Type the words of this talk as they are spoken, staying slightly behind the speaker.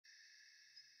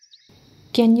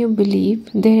Can you believe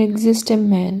there exists a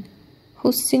man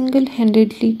who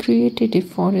single-handedly created a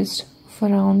forest of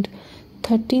around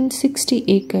 1360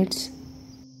 acres?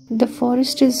 The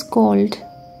forest is called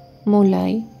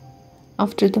Molai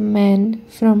after the man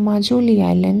from Majoli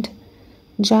Island,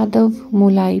 Jadav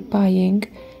Molai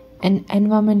Payeng, an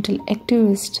environmental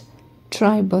activist,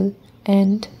 tribal,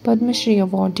 and Padma Shri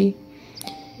awardee.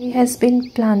 He has been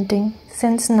planting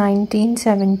since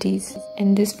 1970s,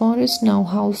 and this forest now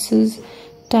houses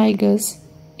tigers,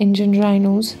 Indian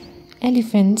rhinos,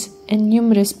 elephants, and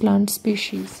numerous plant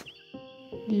species.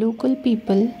 Local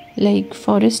people, like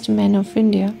Forest Men of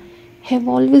India, have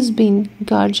always been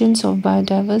guardians of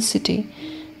biodiversity,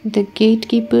 the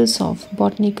gatekeepers of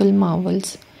botanical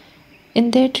marvels.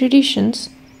 In their traditions,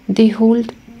 they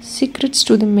hold secrets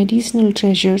to the medicinal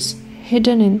treasures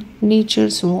hidden in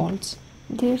nature's vaults.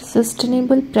 Their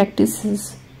sustainable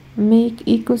practices make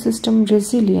ecosystem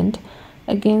resilient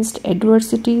against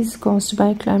adversities caused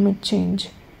by climate change.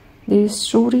 Their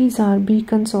stories are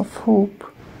beacons of hope,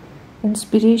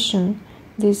 inspiration.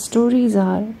 Their stories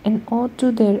are an ode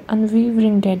to their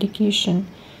unwavering dedication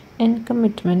and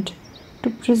commitment to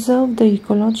preserve the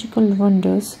ecological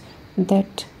wonders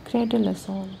that cradle us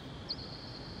all.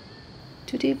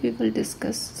 Today we will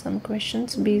discuss some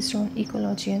questions based on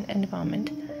ecology and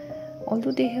environment.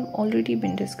 Although they have already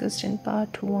been discussed in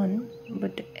part 1,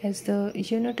 but as the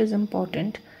unit is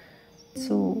important,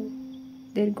 so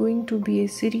there are going to be a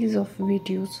series of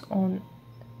videos on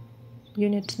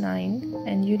Unit 9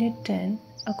 and Unit 10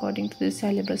 according to the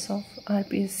syllabus of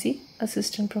RPSC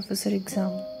Assistant Professor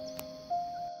exam.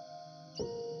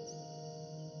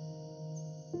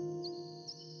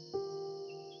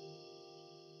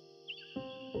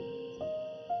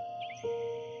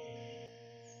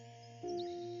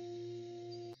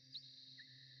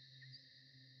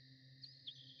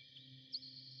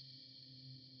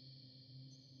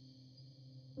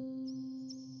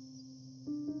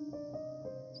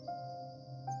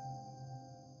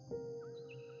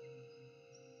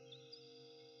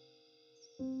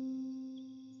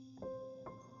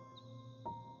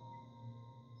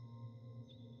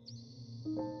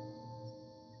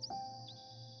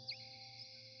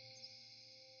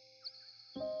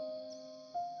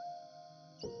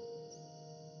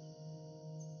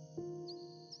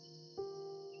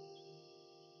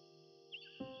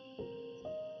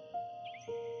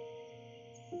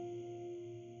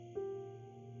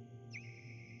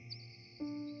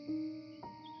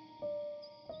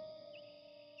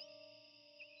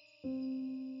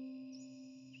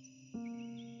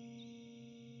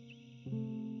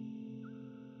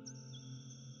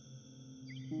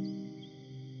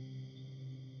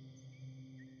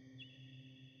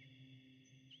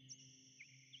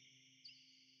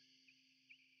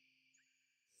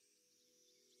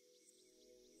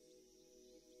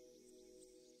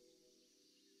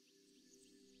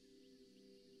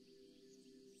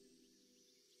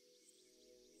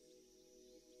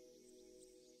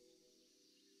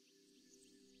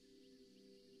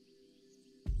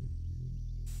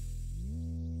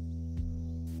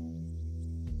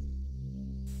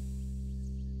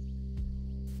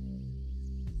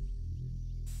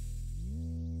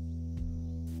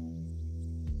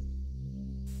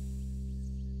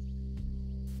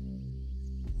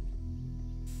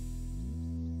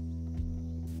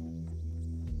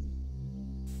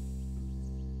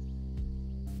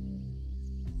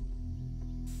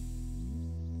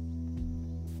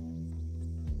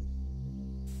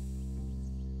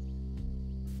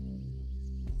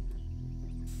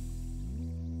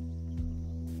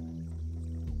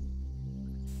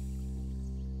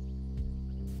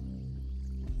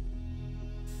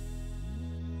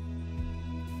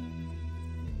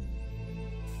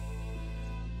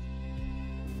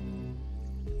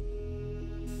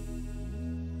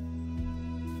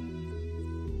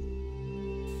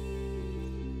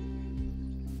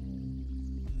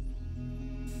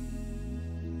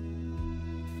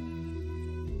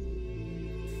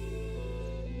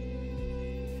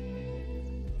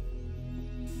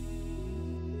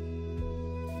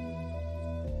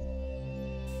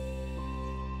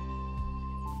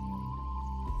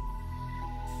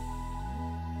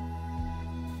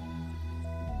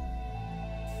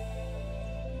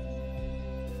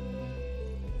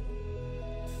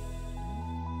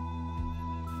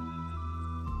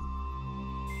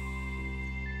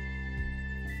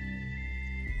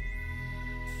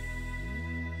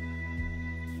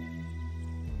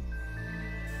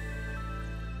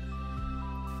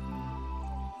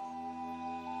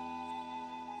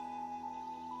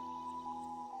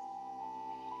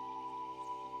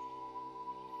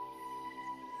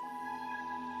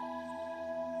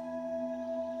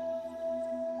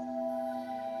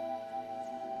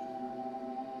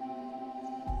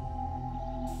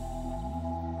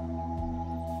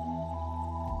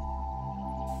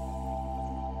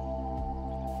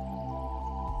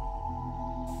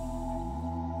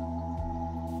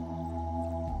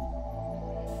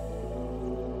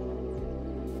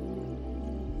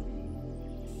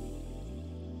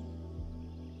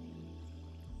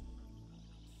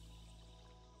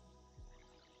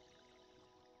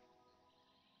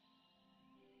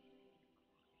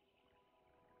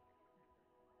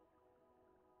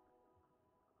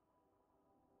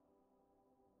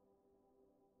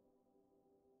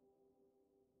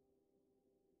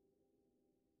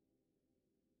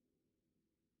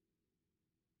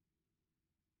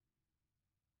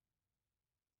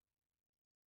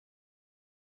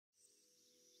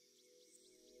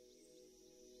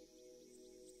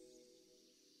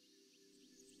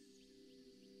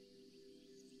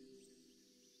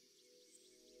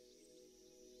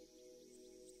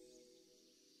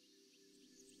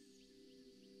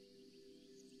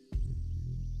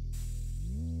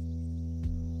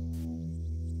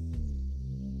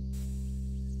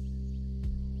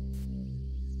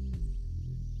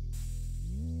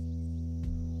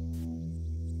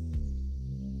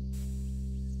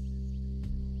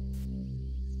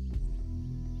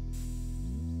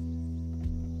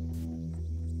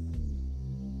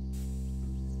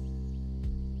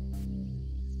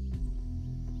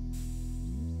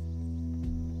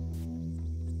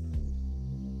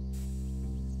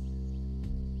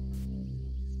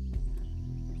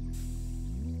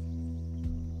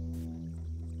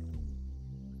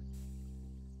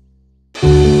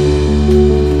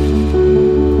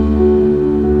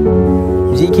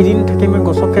 কিদিন থাকি মই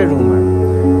গছকে room আৰু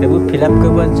এইবোৰ fill up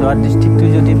কৰিব যোৱা ডিষ্ট্ৰিক্টটো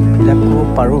যদি fill up কৰিব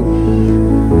পাৰোঁ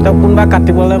তো কোনোবা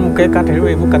কাটিবলৈ মোকে কাটিলোঁ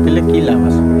এইবোৰ কাটিলে কি লাভ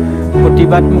আছে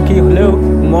প্ৰতিবাদমুখী হ'লেও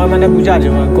মই মানে বুজা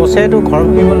দিওঁ গছেতো ঘৰ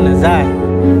ভাঙিবলৈ নাযায়